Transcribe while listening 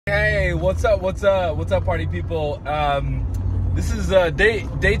What's up, party people? This is day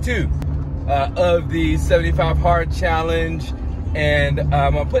 2 of the 75 Hard Challenge, and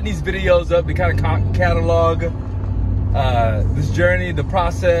I'm putting these videos up to kind of catalog this journey, the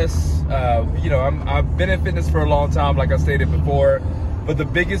process. I've been in fitness for a long time, like I stated before, but the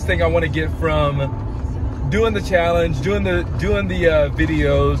biggest thing I want to get from doing the challenge, doing the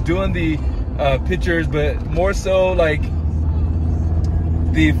videos, doing the pictures, but more so like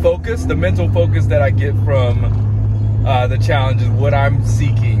the focus, the mental focus that I get from the challenge is what I'm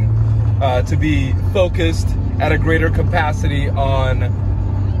seeking, to be focused at a greater capacity on,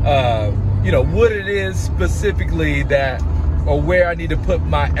 what it is specifically that, or where I need to put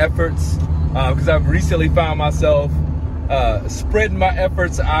my efforts, because I've recently found myself spreading my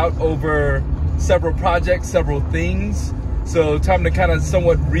efforts out over several projects, several things. So time to kind of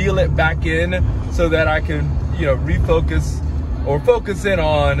somewhat reel it back in so that I can, refocus or focus in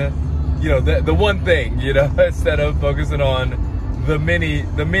on, the one thing, instead of focusing on the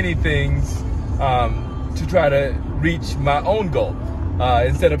many things, to try to reach my own goal,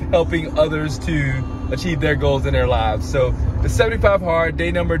 instead of helping others to achieve their goals in their lives. So the 75 Hard,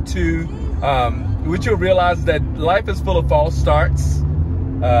 day number 2, what you'll realize is that life is full of false starts.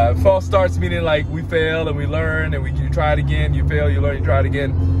 False starts meaning like we fail and we learn and you try it again, you fail, you learn, you try it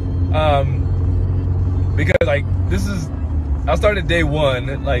again. Because like I started day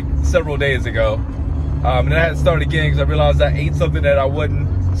 1 like several days ago, and I had to start again because I realized I ate something that I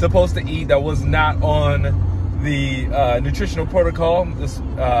wasn't supposed to eat, that was not on the nutritional protocol. This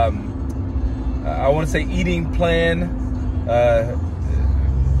I want to say eating plan, and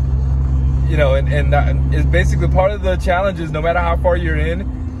it's basically part of the challenge is no matter how far you're in,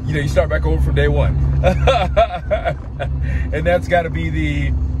 you start back over from day 1, and that's got to be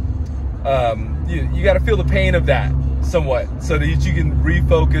the you got to feel the pain of that somewhat, so that you can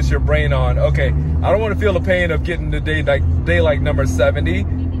refocus your brain on, okay, I don't want to feel the pain of getting to day like number 70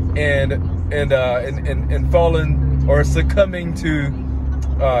 and falling or succumbing to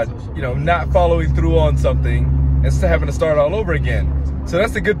not following through on something and still having to start all over again. So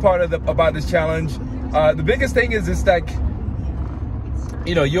that's the good part about this challenge. The biggest thing is it's like,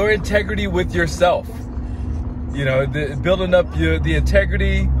 your integrity with yourself. Building up the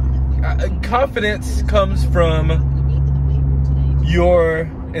integrity. Confidence comes from your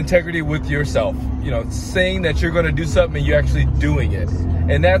integrity with yourself. Saying that you're going to do something and you're actually doing it.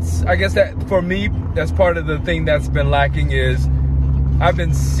 And that's, I guess that for me, that's part of the thing that's been lacking is I've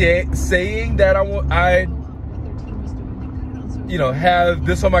been saying that I have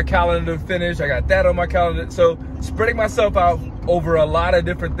this on my calendar to finish. I got that on my calendar. So spreading myself out over a lot of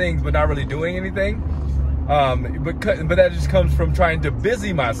different things, but not really doing anything. But that just comes from trying to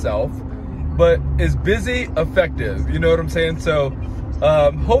busy myself. But is busy effective? You know what I'm saying? So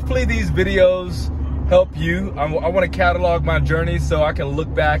hopefully these videos help you. I want to catalog my journey so I can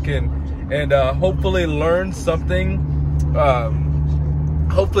look back and hopefully learn something.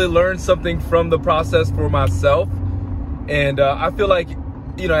 Hopefully learn something from the process for myself. And I feel like,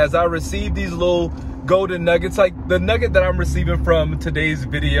 as I receive these little golden nuggets, like the nugget that I'm receiving from today's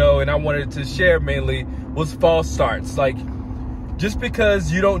video and I wanted to share mainly was false starts. Like, just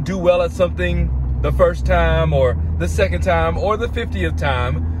because you don't do well at something the first time or the second time or the 50th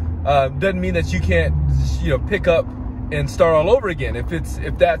time doesn't mean that you can't, pick up and start all over again. If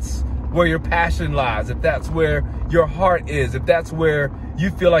that's where your passion lies, if that's where your heart is, if that's where you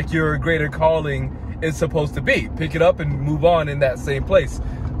feel like your greater calling is supposed to be, pick it up and move on in that same place.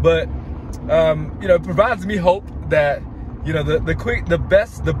 But it provides me hope that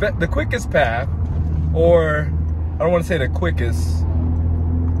the quickest path, or I don't want to say the quickest,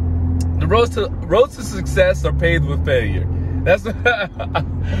 the roads to success are paved with failure. That's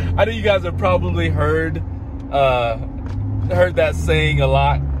I know you guys have probably heard that saying a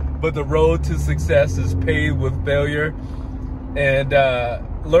lot, but the road to success is paved with failure. And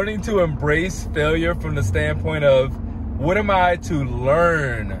learning to embrace failure from the standpoint of, what am I to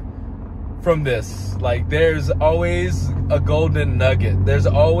learn from this? Like, there's always a golden nugget. There's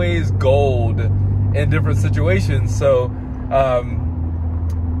always gold in different situations. So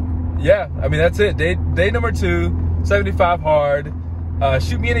yeah, I mean, that's it. Day number 2, 75 Hard.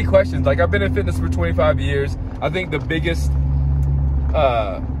 Shoot me any questions. Like, I've been in fitness for 25 years. I think the biggest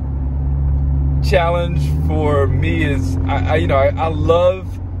challenge for me is I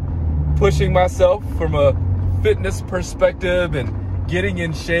love pushing myself from a fitness perspective and getting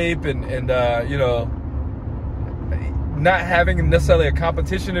in shape and not having necessarily a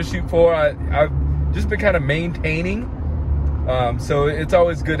competition to shoot for. I've just been kind of maintaining, so it's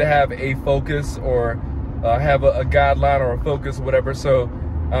always good to have a focus or have a guideline or a focus or whatever. So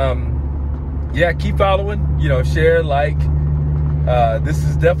yeah, keep following, you know, share, like. This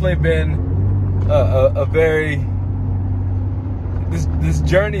has definitely been a very, this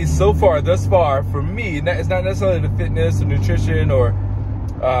journey so far, thus far, for me, it's not necessarily the fitness or nutrition or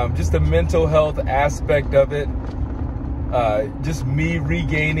just the mental health aspect of it. Just me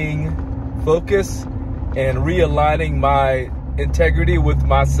regaining focus and realigning my integrity with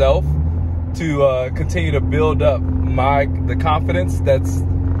myself to continue to build up the confidence that's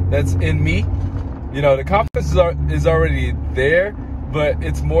in me. You know, the confidence is already there, but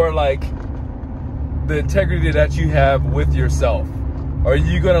it's more like the integrity that you have with yourself. Are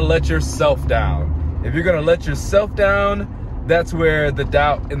you going to let yourself down? If you're going to let yourself down, that's where the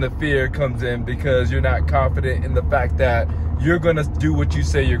doubt and the fear comes in, because you're not confident in the fact that you're going to do what you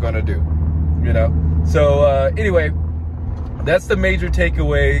say you're going to do, you know? So anyway, that's the major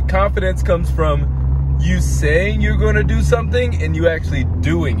takeaway. Confidence comes from you saying you're going to do something and you actually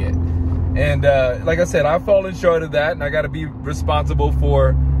doing it. And like I said, I've fallen short of that, and I got to be responsible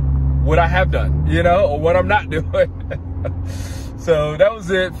for what I have done, you know, or what I'm not doing. So that was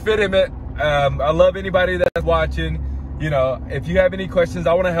it. Fit Emmett. I love anybody that's watching. You know, if you have any questions,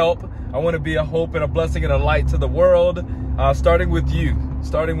 I want to help. I want to be a hope and a blessing and a light to the world, starting with you,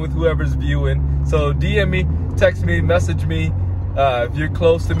 starting with whoever's viewing. So DM me, text me, message me. If you're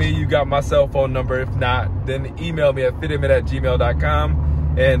close to me, you got my cell phone number. If not, then email me at fitemmet@gmail.com.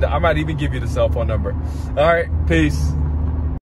 And I might even give you the cell phone number. All right, peace.